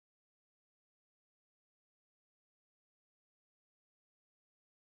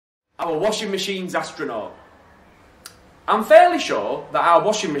Our washing machine's astronaut. I'm fairly sure that our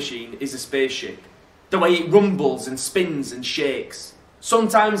washing machine is a spaceship. The way it rumbles and spins and shakes.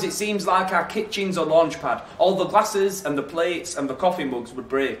 Sometimes it seems like our kitchen's a launch pad. All the glasses and the plates and the coffee mugs would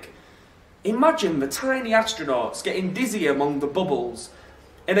break. Imagine the tiny astronauts getting dizzy among the bubbles.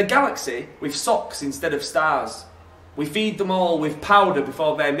 In a galaxy with socks instead of stars. We feed them all with powder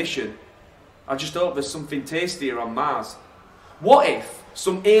before their mission. I just hope there's something tastier on Mars. What if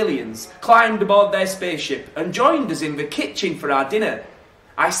some aliens climbed aboard their spaceship and joined us in the kitchen for our dinner?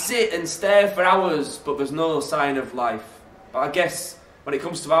 I sit and stare for hours, but there's no sign of life. But I guess when it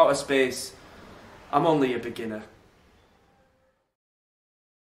comes to outer space, I'm only a beginner.